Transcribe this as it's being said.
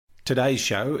Today's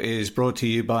show is brought to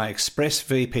you by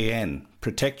ExpressVPN.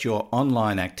 Protect your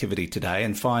online activity today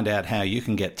and find out how you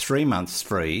can get 3 months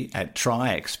free at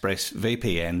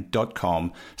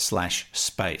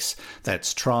tryexpressvpn.com/space.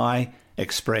 That's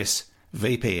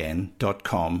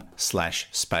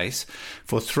tryexpressvpn.com/space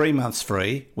for 3 months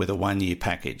free with a 1-year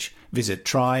package. Visit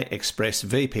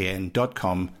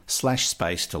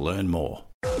tryexpressvpn.com/space to learn more.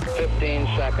 15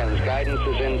 seconds. Guidance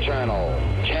is internal.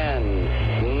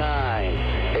 10,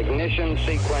 9, ignition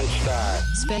sequence start.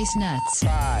 Space Nuts.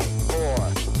 5, 4,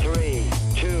 3,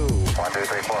 2. 1, 2,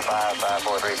 3, 4, 5, 5,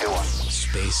 4, 3, 2, 1.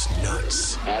 Space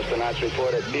Nuts. Astronauts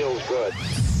report it feels good.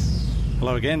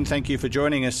 Hello again. Thank you for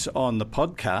joining us on the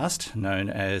podcast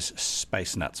known as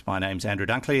Space Nuts. My name's Andrew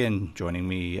Dunkley, and joining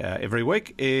me every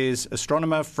week is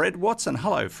astronomer Fred Watson.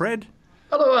 Hello, Fred.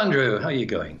 Hello, Andrew. How are you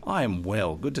going? I am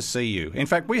well. Good to see you. In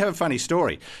fact, we have a funny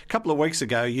story. A couple of weeks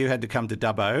ago, you had to come to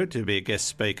Dubbo to be a guest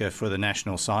speaker for the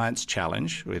National Science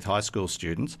Challenge with high school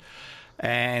students.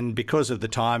 And because of the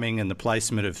timing and the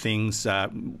placement of things,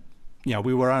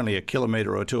 we were only a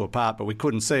kilometre or two apart, but we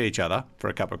couldn't see each other for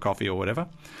a cup of coffee or whatever.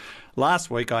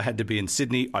 Last week, I had to be in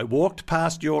Sydney. I walked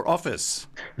past your office,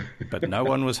 but no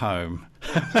one was home.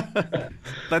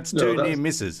 That's two near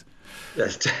misses.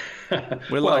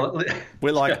 We're like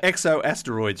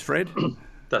exo-asteroids, Fred.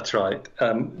 That's right.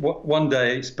 One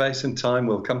day, space and time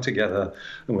will come together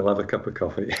and we'll have a cup of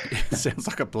coffee. Sounds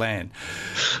like a plan.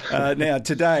 Now,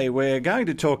 today we're going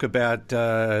to talk about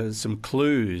some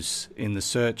clues in the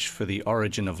search for the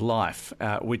origin of life,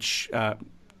 which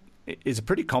is a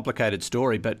pretty complicated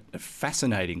story, but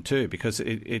fascinating too, because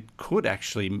it could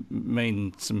actually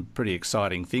mean some pretty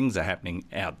exciting things are happening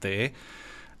out there.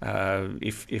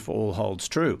 If all holds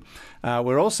true.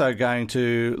 We're also going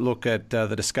to look at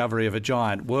the discovery of a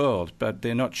giant world, but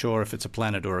they're not sure if it's a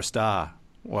planet or a star.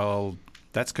 Well,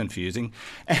 that's confusing.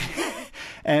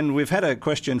 And we've had a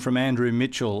question from Andrew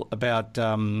Mitchell about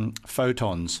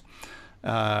photons,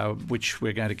 which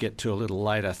we're going to get to a little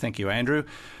later. Thank you, Andrew.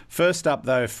 First up,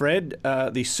 though, Fred,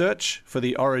 the search for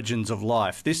the origins of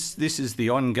life. This is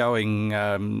the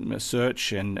ongoing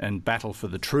search and battle for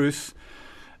the truth.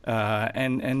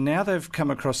 And now they've come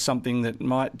across something that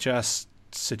might just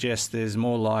suggest there's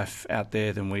more life out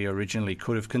there than we originally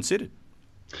could have considered.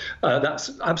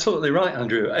 That's absolutely right,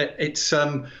 Andrew.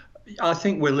 I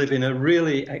think we're living a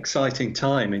really exciting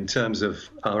time in terms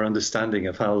of our understanding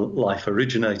of how life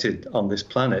originated on this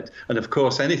planet. And of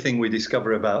course, anything we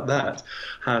discover about that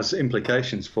has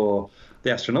implications for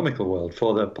the astronomical world,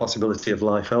 for the possibility of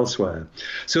life elsewhere.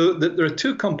 So there are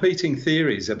two competing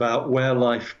theories about where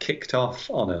life kicked off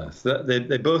on Earth.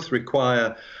 They both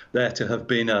require there to have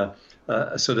been a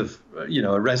sort of,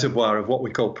 a reservoir of what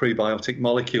we call prebiotic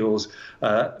molecules,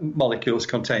 molecules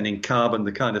containing carbon,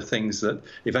 the kind of things that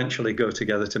eventually go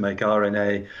together to make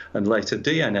RNA and later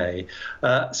DNA.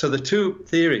 So the two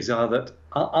theories are that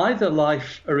either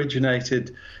life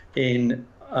originated in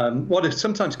what is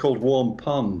sometimes called warm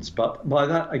ponds, but by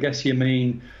that I guess you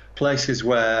mean places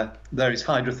where there is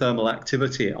hydrothermal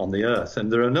activity on the Earth.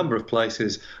 And there are a number of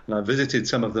places, and I've visited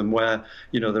some of them, where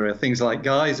there are things like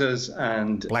geysers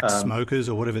and black smokers,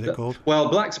 or whatever they're called. Well,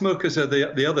 black smokers are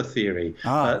the other theory.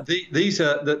 These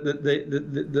are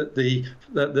the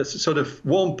sort of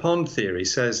warm pond theory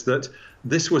says that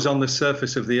this was on the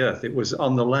surface of the Earth. It was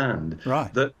on the land.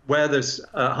 Right. That where there's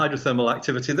hydrothermal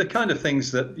activity, the kind of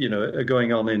things that are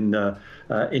going on in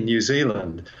New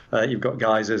Zealand. You've got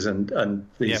geysers and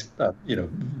these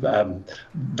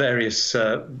various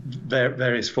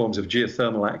forms of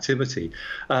geothermal activity.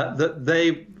 That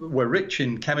they were rich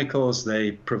in chemicals.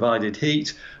 They provided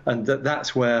heat, and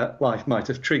that's where life might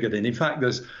have triggered. And in fact,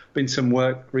 there's been some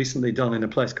work recently done in a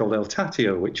place called El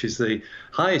Tatio, which is the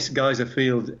highest geyser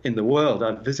field in the world.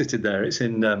 I've visited there. It's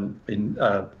in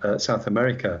South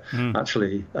America,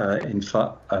 actually, in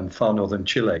far northern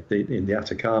Chile, in the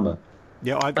Atacama.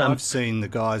 Yeah, I've seen the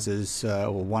geysers,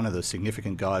 or one of the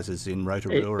significant geysers in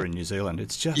Rotorua in New Zealand.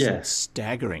 It's just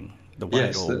staggering the way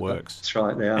it all works. That's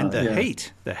right, they are. And the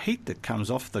heat that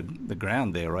comes off the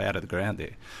ground there, or out of the ground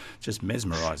there, just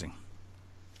mesmerising.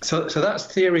 So that's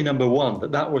theory number one,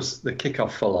 that was the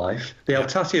kickoff for life. The El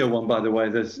Tatio one, by the way,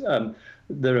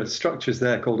 there are structures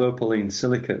there called opaline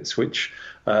silicates, which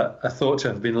are thought to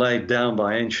have been laid down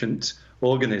by ancient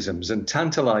organisms, and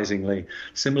tantalizingly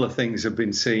similar things have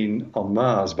been seen on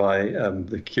Mars by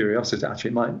the Curiosity. Actually,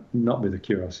 it might not be the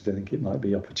Curiosity, I think it might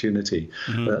be Opportunity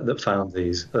that found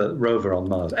these rover on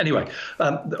Mars. Anyway,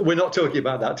 we're not talking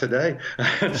about that today,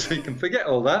 so you can forget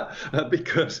all that,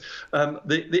 because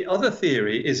the other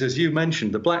theory is, as you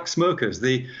mentioned, the black smokers,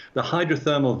 the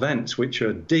hydrothermal vents, which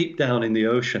are deep down in the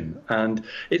ocean, and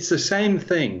it's the same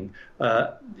thing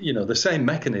the same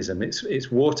mechanism.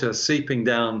 It's water seeping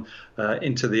down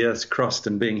into the Earth's crust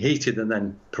and being heated and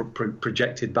then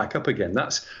projected back up again.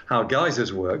 That's how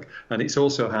geysers work, and it's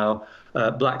also how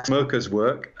black smokers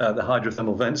work, the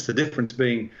hydrothermal vents, the difference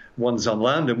being one's on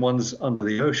land and one's under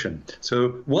the ocean. So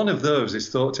one of those is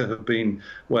thought to have been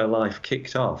where life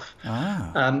kicked off.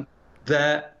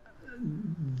 The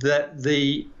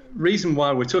reason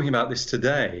why we're talking about this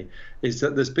today is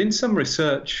that there's been some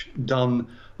research done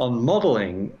on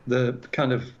modelling the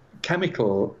kind of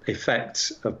chemical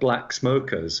effects of black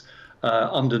smokers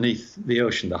underneath the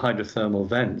ocean, the hydrothermal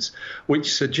vents,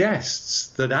 which suggests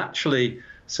that actually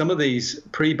some of these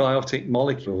prebiotic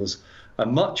molecules are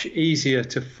much easier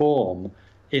to form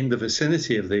in the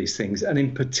vicinity of these things. And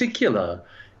in particular,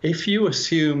 if you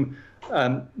assume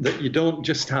that you don't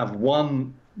just have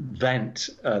one vent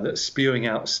that's spewing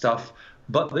out stuff,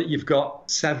 but that you've got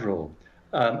several,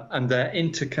 and they're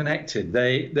interconnected.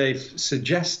 They've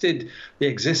suggested the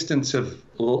existence of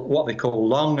what they call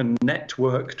long and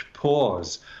networked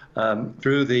pores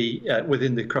through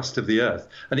within the crust of the Earth.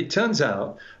 And it turns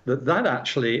out that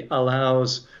actually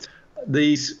allows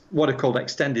these what are called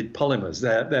extended polymers.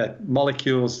 They're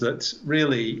molecules that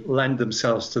really lend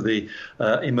themselves to the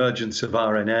emergence of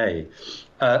RNA.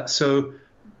 So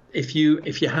if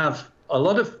you have a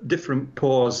lot of different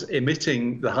pores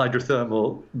emitting the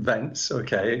hydrothermal vents,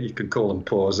 okay, you can call them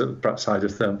pores, perhaps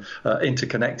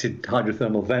interconnected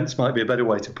hydrothermal vents might be a better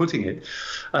way to putting it.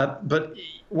 But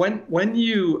when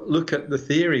you look at the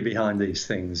theory behind these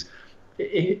things,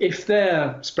 if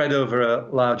they're spread over a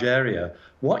large area,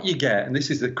 what you get, and this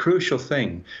is the crucial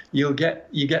thing, you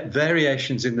get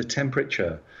variations in the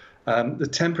temperature. The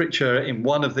temperature in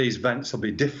one of these vents will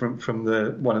be different from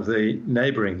one of the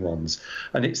neighbouring ones.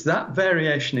 And it's that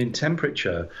variation in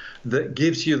temperature that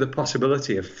gives you the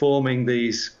possibility of forming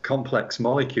these complex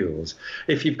molecules.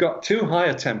 If you've got too high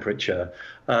a temperature,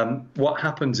 what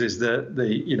happens is that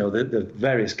the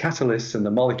various catalysts and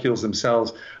the molecules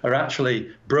themselves are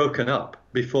actually broken up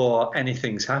before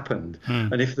anything's happened.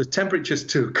 And if the temperature's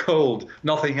too cold,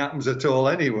 nothing happens at all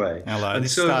anyway. Hello, and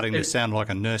this is starting to sound like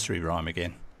a nursery rhyme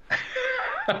again.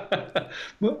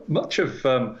 Much of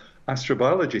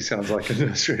astrobiology sounds like a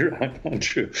nursery rhyme,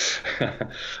 Andrew.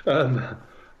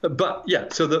 But yeah,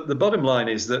 so the bottom line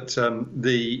is that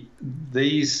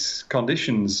these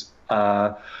conditions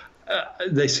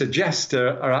they suggest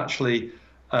are actually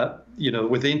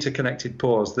with the interconnected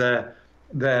pores,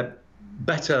 they're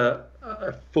better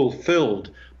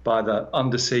fulfilled by the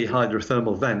undersea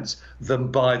hydrothermal vents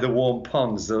than by the warm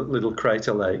ponds, the little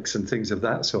crater lakes and things of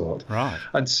that sort. Right.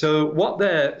 And so what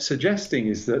they're suggesting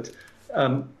is that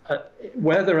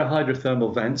where there are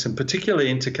hydrothermal vents, and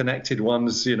particularly interconnected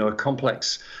ones, a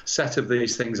complex set of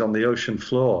these things on the ocean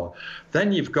floor,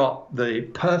 then you've got the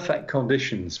perfect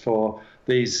conditions for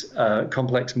these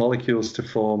complex molecules to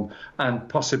form and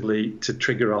possibly to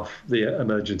trigger off the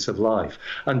emergence of life.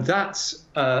 And that's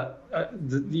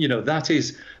that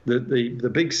is the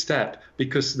big step,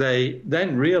 because they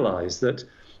then realize that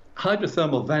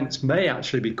hydrothermal vents may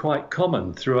actually be quite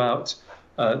common throughout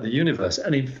the universe,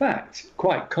 and in fact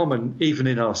quite common even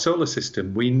in our solar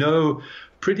system. We know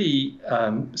pretty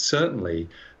certainly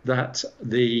that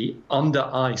the under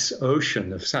ice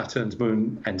ocean of Saturn's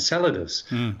moon Enceladus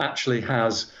actually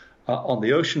has on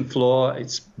the ocean floor,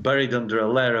 it's buried under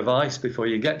a layer of ice before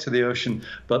you get to the ocean,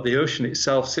 but the ocean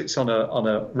itself sits on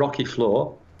a rocky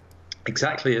floor,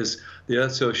 exactly as the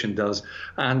Earth's ocean does.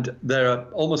 And there are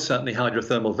almost certainly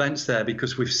hydrothermal vents there,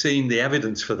 because we've seen the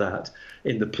evidence for that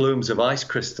in the plumes of ice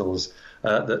crystals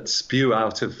that spew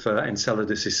out of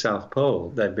Enceladus' south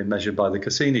pole. They've been measured by the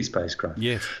Cassini spacecraft.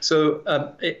 Yes. So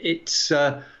it's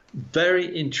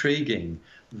very intriguing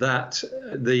that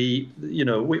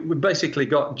we've basically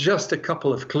got just a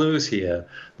couple of clues here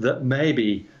that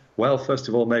maybe, well, first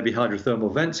of all, maybe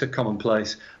hydrothermal vents are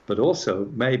commonplace, but also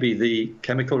maybe the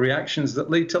chemical reactions that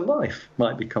lead to life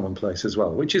might be commonplace as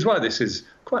well, which is why this is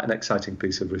quite an exciting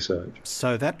piece of research.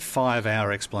 So that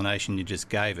 5-hour explanation you just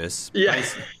gave us,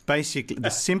 basically the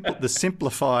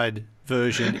simplified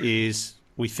version is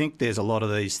we think there's a lot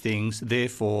of these things,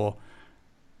 therefore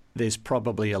there's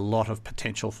probably a lot of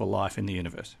potential for life in the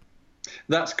universe.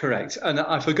 That's correct. And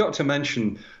I forgot to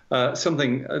mention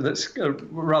something that's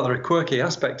rather a quirky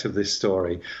aspect of this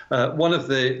story. One of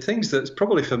the things that's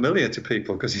probably familiar to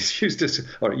people, because it's used as,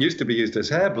 or it used to be used as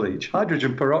hair bleach,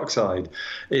 hydrogen peroxide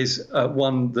is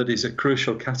one that is a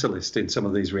crucial catalyst in some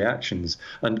of these reactions.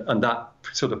 And that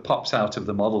sort of pops out of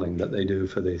the modelling that they do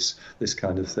for this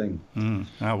kind of thing.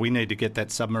 We need to get that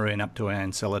submarine up to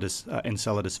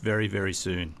Enceladus very, very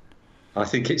soon. I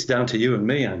think it's down to you and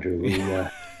me, Andrew.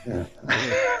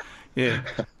 Yeah,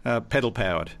 pedal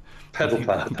powered. Pedal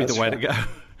powered. Would be the way to go.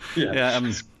 Yeah.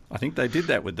 I think they did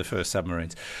that with the first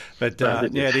submarines. But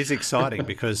it is exciting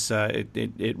because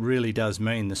it really does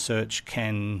mean the search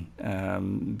can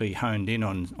be honed in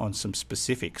on some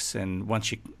specifics. And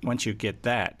once you get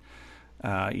that,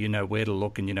 you know where to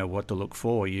look and you know what to look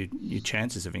for. Your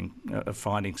chances of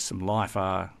finding some life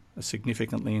are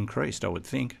significantly increased, I would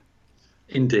think.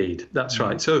 Indeed, that's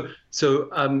right. So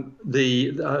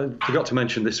forgot to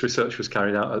mention this research was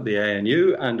carried out at the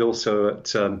ANU and also at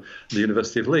the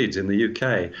University of Leeds in the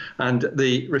UK. And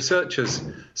the researchers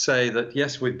say that,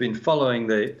 yes, we've been following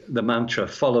the mantra,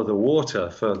 follow the water,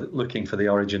 for looking for the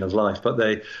origin of life, but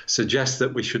they suggest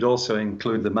that we should also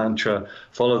include the mantra,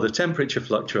 follow the temperature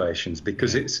fluctuations,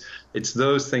 because it's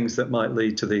those things that might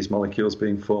lead to these molecules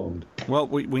being formed. Well,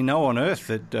 we know on Earth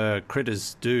that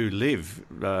critters do live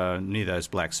near those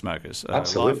black smokers.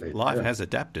 Absolutely. Life has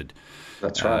adapted.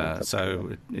 That's right.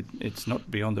 So it's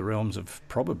not beyond the realms of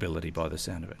probability by the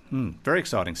sound of it. Very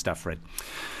exciting stuff, Fred.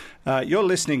 You're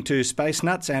listening to Space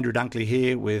Nuts. Andrew Dunkley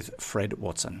here with Fred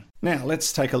Watson. Now,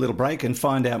 let's take a little break and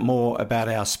find out more about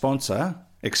our sponsor,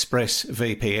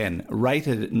 ExpressVPN,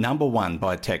 rated number 1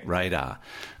 by TechRadar.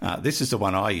 This is the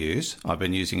one I use. I've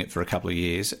been using it for a couple of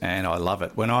years and I love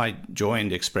it. When I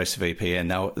joined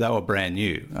ExpressVPN, they were brand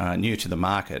new to the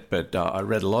market, but I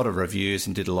read a lot of reviews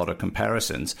and did a lot of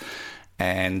comparisons.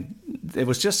 And there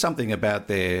was just something about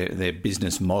their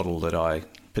business model that I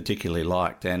particularly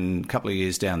liked. And a couple of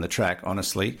years down the track,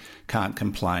 honestly, can't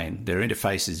complain. Their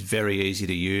interface is very easy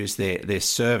to use. Their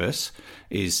service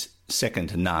is second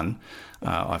to none.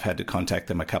 I've had to contact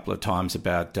them a couple of times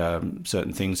about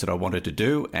certain things that I wanted to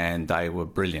do, and they were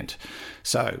brilliant.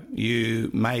 So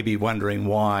you may be wondering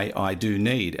why I do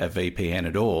need a VPN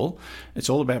at all. It's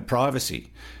all about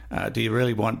privacy. Do you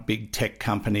really want big tech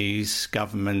companies,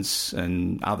 governments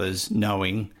and others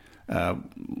knowing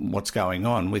what's going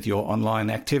on with your online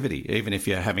activity? Even if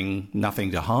you're having nothing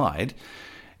to hide,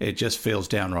 it just feels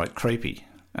downright creepy.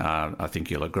 I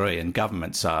think you'll agree. And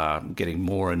governments are getting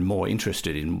more and more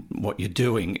interested in what you're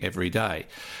doing every day.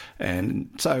 And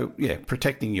so,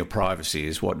 protecting your privacy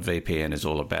is what VPN is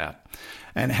all about.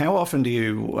 And how often do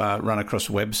you run across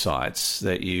websites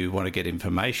that you want to get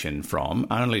information from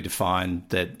only to find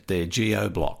that they're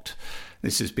geo-blocked?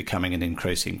 This is becoming an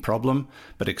increasing problem,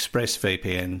 but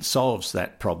ExpressVPN solves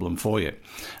that problem for you.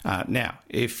 Now,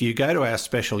 if you go to our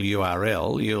special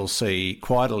URL, you'll see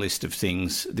quite a list of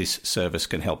things this service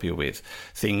can help you with,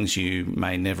 things you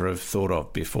may never have thought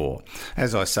of before.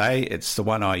 As I say, it's the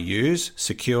one I use,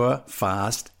 secure,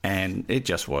 fast, and it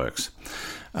just works.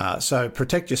 So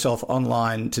protect yourself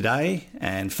online today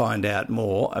and find out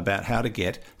more about how to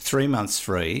get 3 months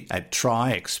free at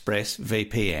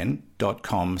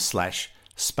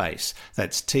tryexpressvpn.com/space.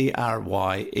 That's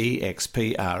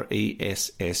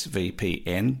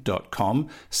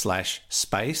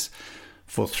tryexpressvpn.com/space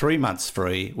for 3 months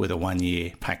free with a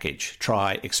 1-year package.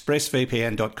 Try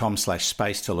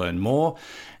expressvpn.com/space to learn more,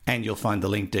 and you'll find the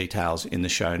link details in the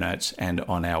show notes and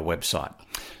on our website.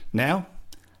 Now,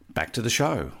 back to the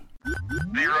show.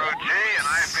 0G, and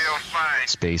I feel fine.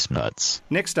 Space Nuts.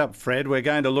 Next up, Fred, we're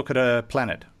going to look at a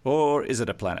planet. Or is it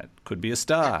a planet? Could be a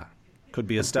star. Could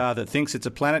be a star that thinks it's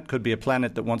a planet. Could be a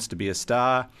planet that wants to be a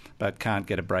star but can't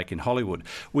get a break in Hollywood.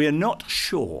 We're not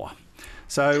sure.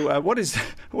 So what is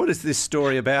this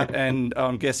story about? And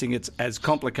I'm guessing it's as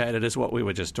complicated as what we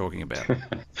were just talking about.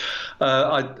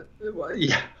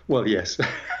 Yes.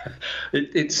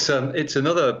 It's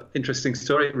another interesting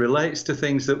story. It relates to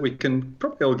things that we can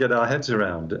probably all get our heads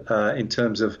around in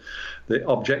terms of the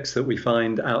objects that we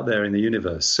find out there in the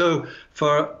universe. So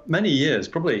for many years,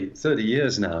 probably 30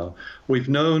 years now, we've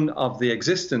known of the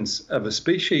existence of a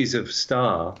species of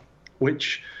star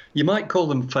which you might call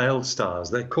them failed stars.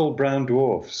 They're called brown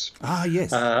dwarfs. Ah,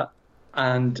 yes.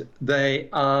 And they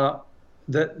are.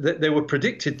 They were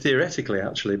predicted theoretically,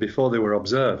 actually, before they were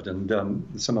observed. And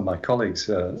some of my colleagues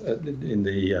in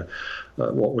the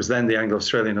what was then the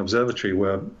Anglo-Australian Observatory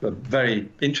were very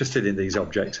interested in these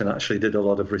objects and actually did a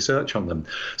lot of research on them.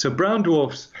 So brown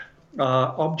dwarfs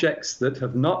are objects that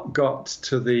have not got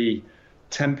to the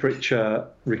temperature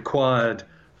required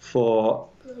for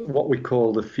what we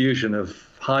call the fusion of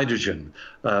hydrogen,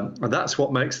 and that's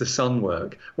what makes the sun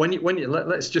work.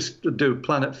 Let's just do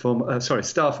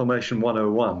star formation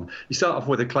 101. You start off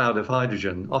with a cloud of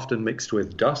hydrogen, often mixed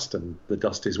with dust, and the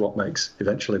dust is what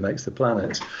eventually makes the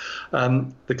planet.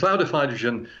 The cloud of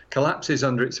hydrogen collapses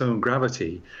under its own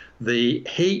gravity. The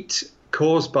heat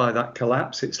caused by that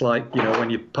collapse. It's like, when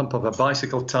you pump up a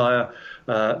bicycle tire,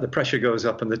 the pressure goes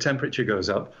up and the temperature goes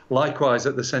up. Likewise,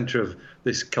 at the center of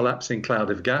this collapsing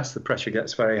cloud of gas, the pressure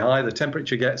gets very high, the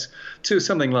temperature gets to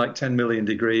something like 10 million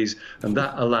degrees, and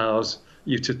that allows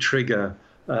you to trigger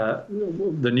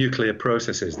the nuclear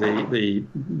processes, the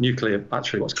nuclear,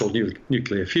 actually what's called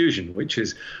nuclear fusion, which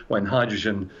is when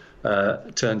hydrogen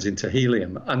turns into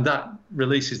helium. And that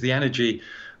releases the energy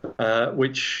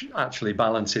which actually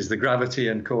balances the gravity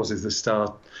and causes the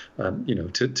star,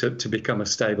 to become a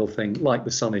stable thing like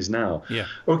the sun is now. Yeah.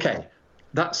 Okay,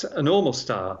 that's a normal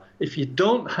star. If you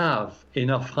don't have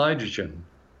enough hydrogen,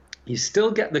 you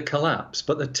still get the collapse,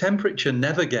 but the temperature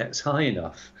never gets high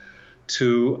enough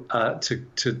to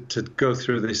go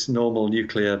through this normal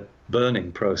nuclear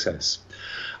burning process.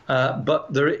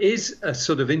 But there is a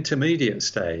sort of intermediate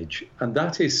stage, and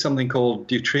that is something called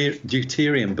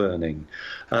deuterium burning.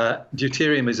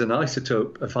 Deuterium is an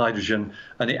isotope of hydrogen,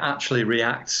 and it actually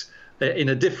reacts in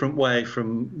a different way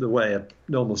from the way a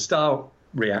normal star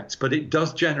reacts, but it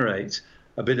does generate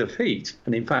a bit of heat,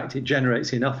 and in fact it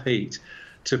generates enough heat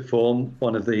to form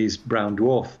one of these brown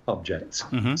dwarf objects.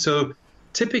 Mm-hmm. So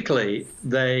typically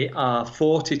they are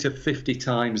 40 to 50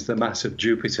 times the mass of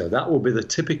Jupiter. That will be the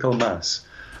typical mass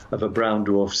of a brown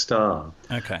dwarf star.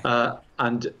 Okay.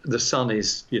 And the sun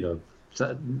is,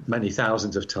 many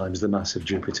thousands of times the mass of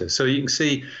Jupiter. So you can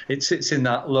see it sits in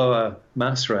that lower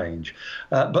mass range.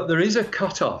 But there is a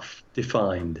cutoff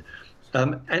defined.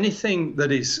 Anything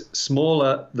that is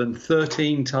smaller than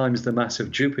 13 times the mass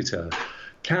of Jupiter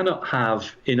cannot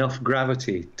have enough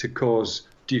gravity to cause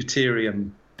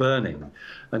deuterium burning.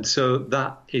 And so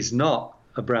that is not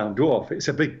a brown dwarf. It's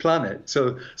a big planet.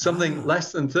 So something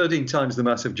less than 13 times the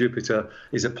mass of Jupiter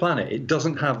is a planet. It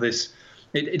doesn't have this.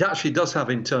 It actually does have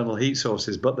internal heat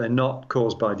sources, but they're not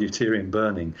caused by deuterium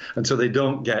burning. And so they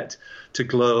don't get to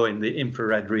glow in the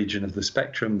infrared region of the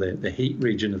spectrum, the heat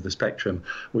region of the spectrum,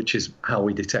 which is how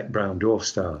we detect brown dwarf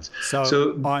stars.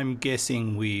 So I'm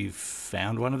guessing we've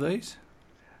found one of these?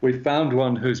 We've found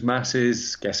one whose mass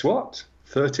is, guess what?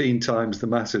 13 times the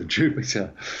mass of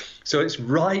Jupiter. So it's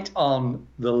right on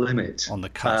the limit. On the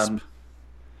cusp.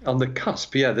 On the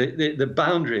cusp, yeah. The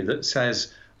boundary that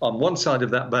says on one side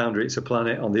of that boundary it's a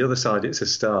planet, on the other side it's a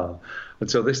star. And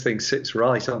so this thing sits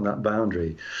right on that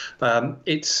boundary.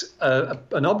 It's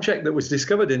an object that was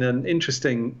discovered in an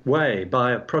interesting way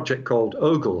by a project called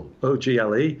OGLE,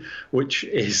 O-G-L-E, which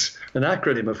is an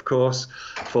acronym, of course,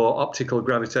 for Optical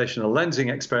Gravitational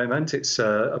Lensing Experiment. It's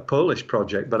a Polish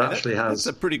project, but actually has...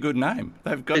 That's a pretty good name.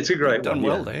 It's a great done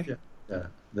one, well there. Yeah.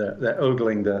 They're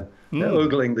ogling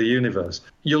the universe.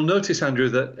 You'll notice, Andrew,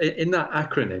 that in that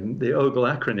acronym, the OGLE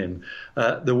acronym,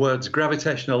 the words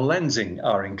gravitational lensing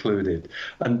are included.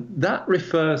 And that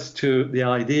refers to the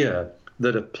idea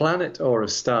that a planet or a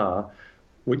star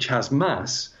which has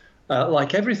mass,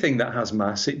 like everything that has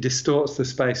mass, it distorts the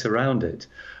space around it.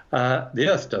 The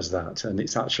Earth does that, and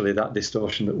it's actually that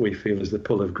distortion that we feel is the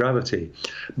pull of gravity.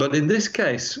 But in this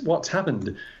case, what's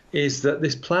happened is that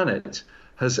this planet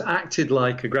has acted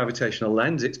like a gravitational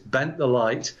lens. It's bent the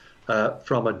light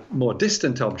from a more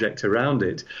distant object around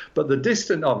it. But the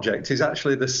distant object is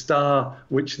actually the star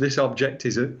which this object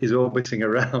is orbiting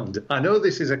around. I know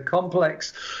this is a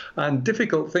complex and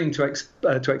difficult thing to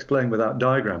explain without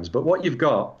diagrams, but what you've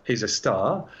got is a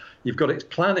star. You've got its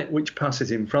planet which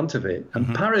passes in front of it.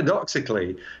 And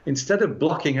paradoxically, instead of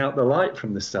blocking out the light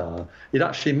from the star, it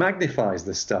actually magnifies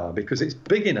the star because it's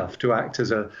big enough to act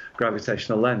as a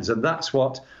gravitational lens. And that's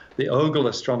what the OGLE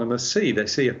astronomers see. They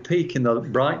see a peak in the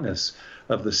brightness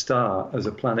of the star as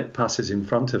a planet passes in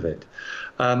front of it.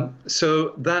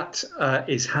 So that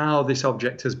is how this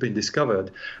object has been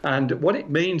discovered. And what it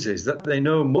means is that they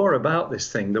know more about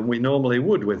this thing than we normally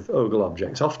would with OGLE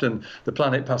objects. Often the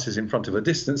planet passes in front of a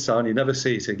distant star and you never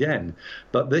see it again.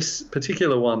 But this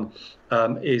particular one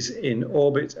is in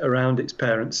orbit around its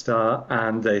parent star,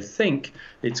 and they think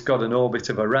it's got an orbit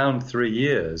of around 3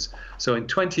 years. So in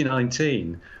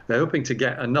 2019, they're hoping to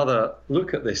get another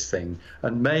look at this thing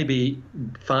and maybe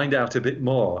find out a bit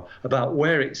more about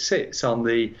where it sits on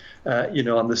the,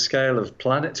 on the scale of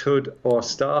planethood or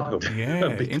starhood.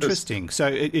 Yeah, interesting. So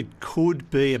it could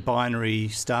be a binary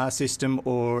star system,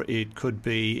 or it could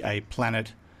be a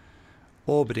planet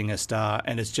orbiting a star,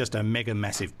 and it's just a mega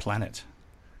massive planet.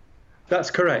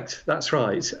 That's correct. That's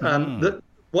right.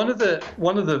 One of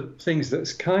the things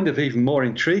that's kind of even more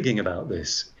intriguing about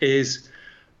this is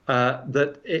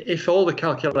that if all the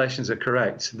calculations are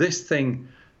correct, this thing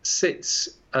sits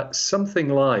at something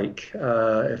like,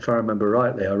 if I remember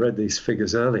rightly, I read these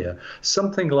figures earlier,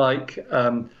 something like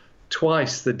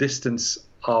twice the distance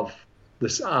of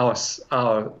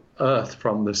our Earth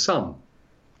from the sun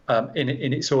in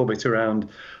its orbit around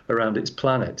its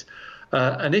planet.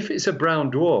 And if it's a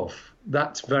brown dwarf,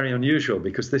 that's very unusual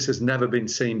because this has never been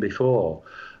seen before.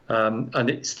 And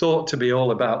it's thought to be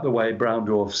all about the way brown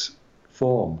dwarfs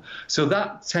form. So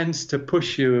that tends to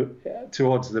push you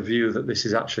towards the view that this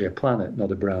is actually a planet,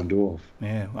 not a brown dwarf.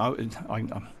 Yeah,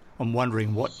 I'm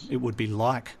wondering what it would be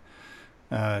like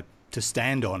to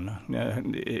stand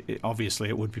on. Obviously,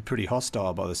 it would be pretty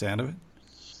hostile by the sound of it.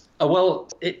 Well,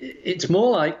 it's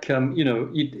more like,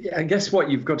 I guess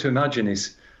what you've got to imagine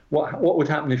is what would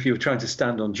happen if you were trying to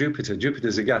stand on Jupiter.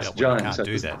 Jupiter's a gas giant, can't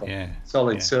do that.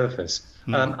 Solid surface.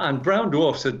 And brown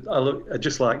dwarfs are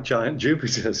just like giant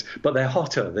Jupiters, but they're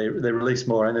hotter. They release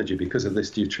more energy because of this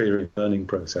deuterium burning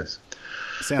process.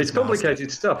 Sounds it's complicated nasty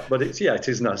stuff, but it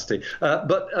is nasty.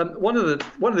 But one of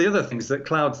the other things that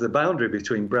clouds the boundary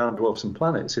between brown dwarfs and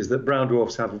planets is that brown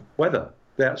dwarfs have weather.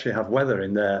 They actually have weather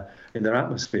in their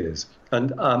atmospheres,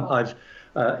 and I've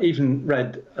even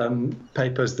read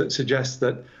papers that suggest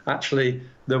that actually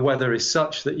the weather is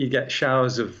such that you get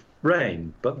showers of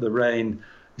rain, but the rain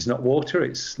is not water;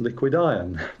 it's liquid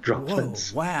iron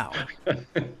droplets. Whoa, wow!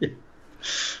 Yeah.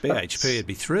 BHP would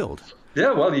be thrilled.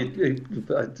 Yeah, well,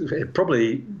 it'd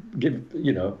probably give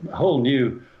a whole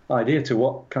new idea to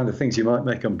what kind of things you might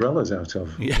make umbrellas out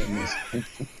of. Yeah.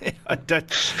 I don't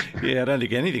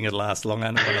think anything would last long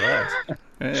under one of those.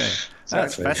 Yeah. Exactly.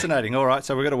 That's fascinating. All right,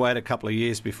 so we've got to wait a couple of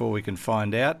years before we can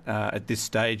find out. At this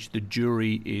stage, the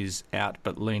jury is out,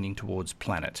 but leaning towards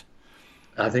planet.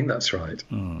 I think that's right.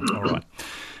 All right.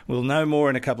 We'll know more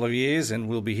in a couple of years, and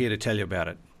we'll be here to tell you about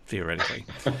it. Theoretically.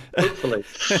 Hopefully.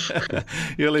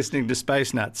 You're listening to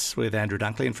Space Nuts with Andrew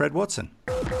Dunkley and Fred Watson.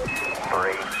 3,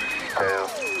 2,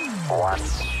 1.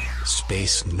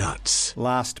 Space Nuts.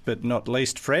 Last but not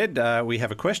least, Fred, we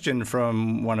have a question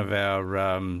from one of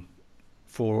our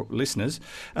 4 listeners.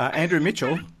 Andrew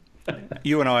Mitchell,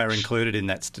 you and I are included in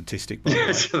that statistic, by the way.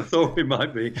 Yes, I thought we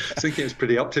might be. I think it was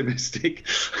pretty optimistic.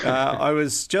 I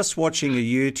was just watching a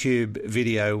YouTube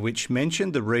video which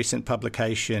mentioned the recent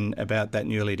publication about that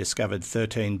newly discovered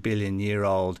 13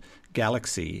 billion-year-old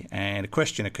galaxy, and a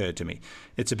question occurred to me.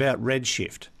 It's about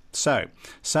redshift. So,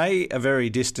 say a very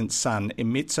distant sun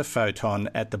emits a photon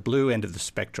at the blue end of the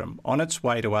spectrum. On its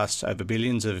way to us over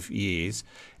billions of years,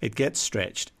 it gets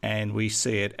stretched and we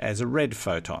see it as a red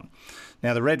photon.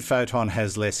 Now, the red photon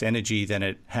has less energy than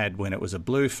it had when it was a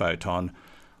blue photon.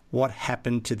 What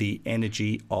happened to the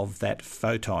energy of that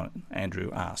photon?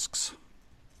 Andrew asks.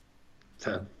 It's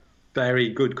a very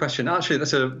good question. Actually,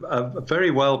 that's a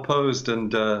very well posed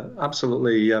and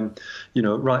absolutely,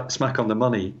 right smack on the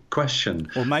money question.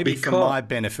 Well, maybe for my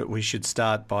benefit, we should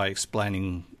start by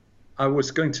explaining. I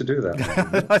was going to do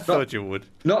that. I thought you would.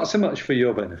 Not so much for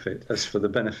your benefit as for the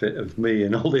benefit of me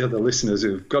and all the other listeners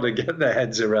who've got to get their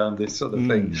heads around this sort of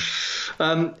thing.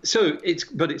 So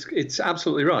it's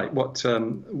absolutely right.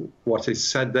 What is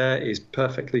said there is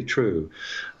perfectly true.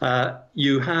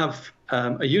 You have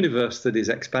a universe that is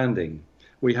expanding.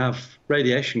 We have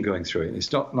radiation going through it.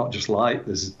 It's not just light.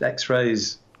 There's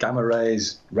X-rays, gamma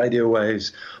rays, radio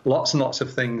waves, lots and lots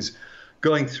of things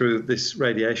going through this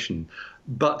radiation.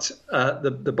 But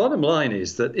the bottom line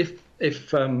is that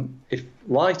if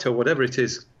light or whatever it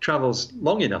is travels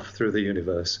long enough through the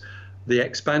universe, the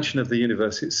expansion of the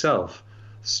universe itself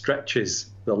stretches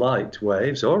the light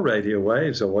waves or radio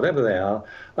waves or whatever they are,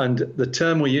 and the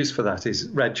term we use for that is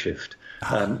redshift.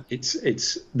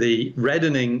 It's the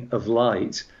reddening of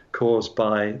light caused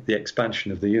by the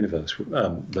expansion of the universe,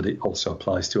 but it also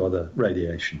applies to other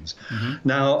radiations.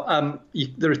 Now,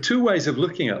 there are 2 ways of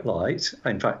looking at light.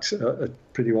 In fact,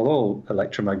 pretty well all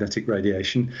electromagnetic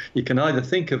radiation. You can either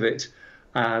think of it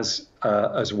as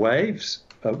waves,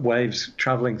 waves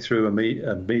traveling through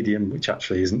a medium which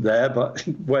actually isn't there, but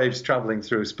waves traveling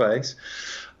through space.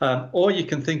 Or you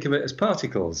can think of it as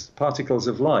particles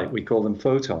of light. We call them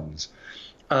photons.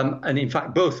 And in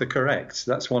fact, both are correct.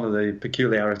 That's one of the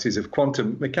peculiarities of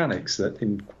quantum mechanics, that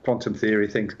in quantum theory,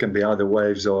 things can be either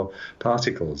waves or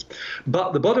particles.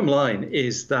 But the bottom line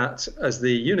is that as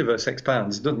the universe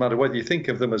expands, it doesn't matter whether you think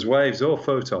of them as waves or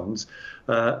photons,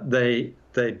 they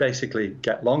basically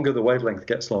get longer, the wavelength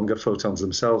gets longer. Photons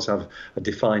themselves have a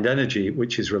defined energy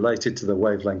which is related to the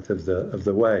wavelength of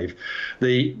the wave.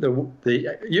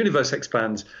 The universe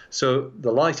expands, so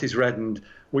the light is reddened,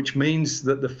 which means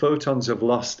that the photons have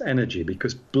lost energy,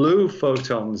 because blue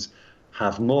photons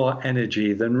have more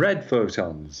energy than red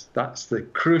photons. That's the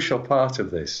crucial part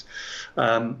of this.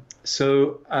 What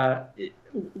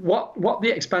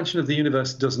the expansion of the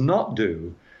universe does not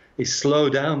do is slow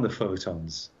down the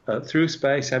photons. Through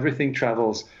space, everything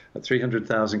travels at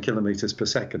 300,000 kilometers per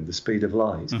second, the speed of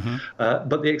light.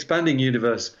 But the expanding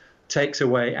universe takes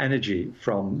away energy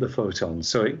from the photons.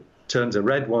 So it turns a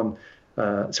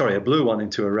blue one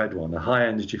into a red one, a high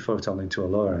energy photon into a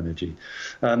lower energy.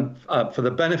 For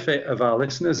the benefit of our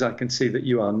listeners, I can see that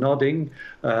you are nodding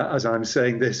as I'm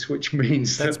saying this, which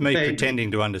means that's me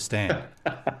pretending to understand.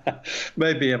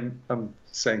 Maybe I'm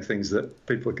saying things that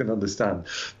people can understand.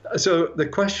 So the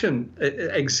question,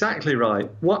 exactly right,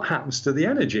 what happens to the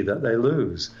energy that they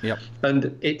lose? Yep.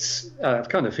 And I've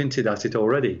kind of hinted at it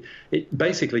already. It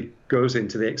basically goes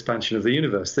into the expansion of the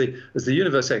universe. As the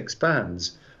universe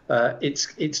expands,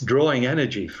 it's drawing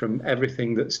energy from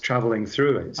everything that's traveling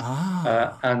through it.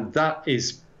 And that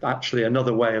is actually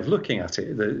another way of looking at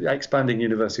it. The expanding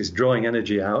universe is drawing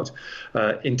energy out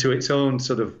into its own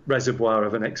sort of reservoir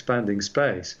of an expanding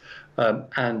space.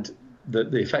 And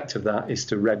the effect of that is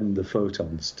to redden the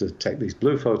photons, to take these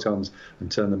blue photons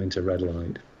and turn them into red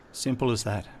light. Simple as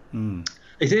that.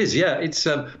 It is, yeah.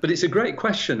 But it's a great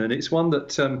question, and it's one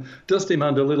that does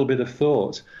demand a little bit of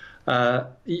thought.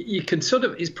 You can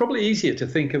it's probably easier to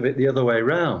think of it the other way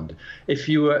around. If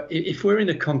we're in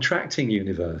a contracting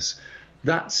universe,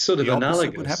 that's sort of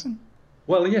analogous. Would happen?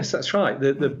 Well, yes, that's right.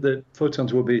 The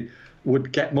photons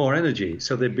would get more energy,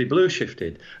 so they'd be blue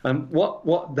shifted. And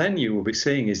what then you will be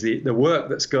seeing is the work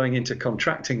that's going into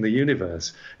contracting the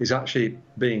universe is actually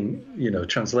being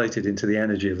translated into the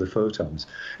energy of the photons.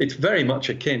 It's very much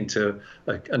akin to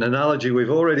an analogy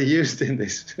we've already used in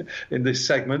this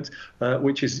segment,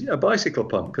 which is a bicycle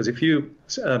pump. Because if you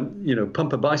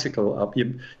pump a bicycle up,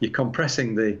 you're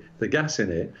compressing the gas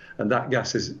in it, and that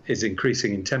gas is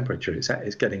increasing in temperature.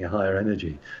 It's getting a higher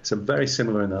energy. It's a very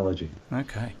similar analogy.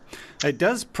 Okay. It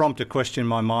does prompt a question in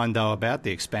my mind, though, about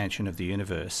the expansion of the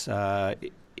universe.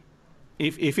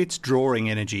 If it's drawing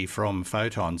energy from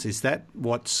photons, is that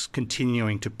what's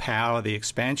continuing to power the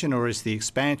expansion, or is the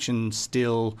expansion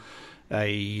still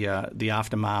the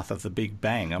aftermath of the Big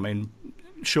Bang? I mean,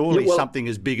 surely something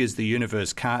as big as the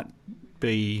universe can't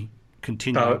be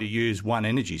continuing to use one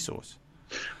energy source.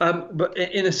 But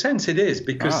in a sense, it is,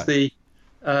 because the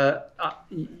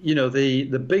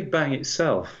Big Bang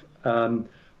itself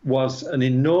was an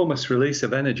enormous release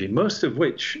of energy, most of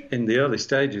which in the early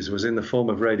stages was in the form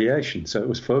of radiation, so it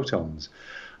was photons.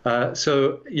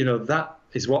 That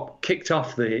is what kicked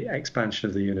off the expansion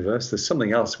of the universe. There's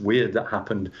something else weird that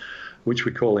happened, which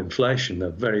we call inflation,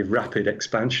 a very rapid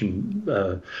expansion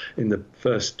in the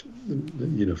first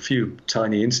few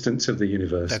tiny instants of the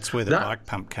universe. That's where the bike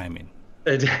pump came in.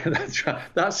 That's right.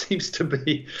 That seems to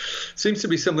be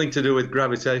something to do with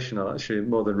gravitational, actually,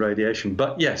 more than radiation.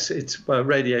 But yes,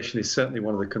 radiation is certainly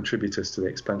one of the contributors to the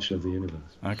expansion of the universe.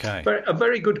 Okay. A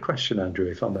very good question, Andrew,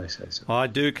 if I may say so. I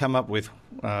do come up with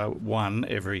one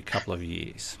every couple of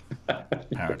years,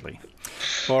 apparently.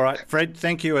 All right, Fred,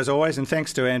 thank you as always, and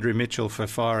thanks to Andrew Mitchell for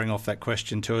firing off that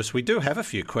question to us. We do have a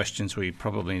few questions we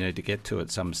probably need to get to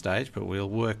at some stage, but we'll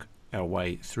work our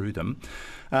way through them.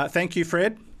 Thank you,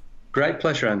 Fred. Great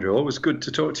pleasure, Andrew. Always good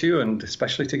to talk to you, and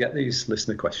especially to get these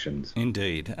listener questions.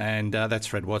 Indeed. And that's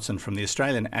Fred Watson from the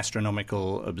Australian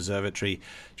Astronomical Observatory.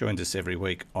 Joins us every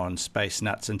week on Space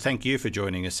Nuts. And thank you for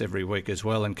joining us every week as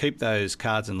well. And keep those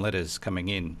cards and letters coming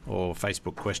in, or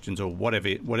Facebook questions, or whatever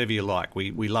you like.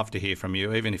 We love to hear from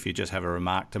you, even if you just have a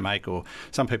remark to make, or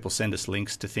some people send us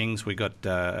links to things. We got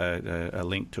a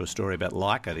link to a story about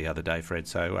Leica the other day, Fred,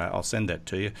 so I'll send that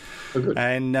to you. Oh, good.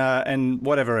 And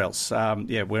whatever else.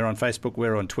 We're on Facebook,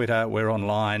 we're on Twitter, we're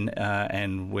online,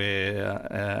 and we're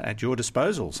at your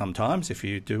disposal sometimes. If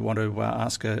you do want to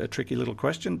ask a tricky little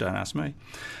question, don't ask me.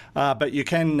 But you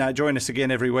can join us again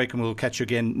every week, and we'll catch you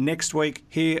again next week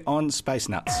here on Space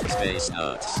Nuts. Space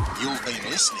Nuts. You've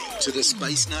been listening to the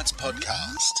Space Nuts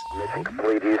podcast. Mission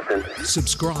complete, Houston.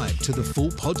 Subscribe to the full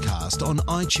podcast on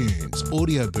iTunes,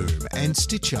 Audio Boom, and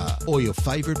Stitcher, or your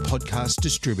favourite podcast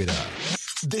distributor.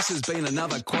 This has been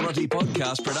another quality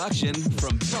podcast production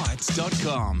from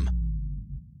Bytes.com.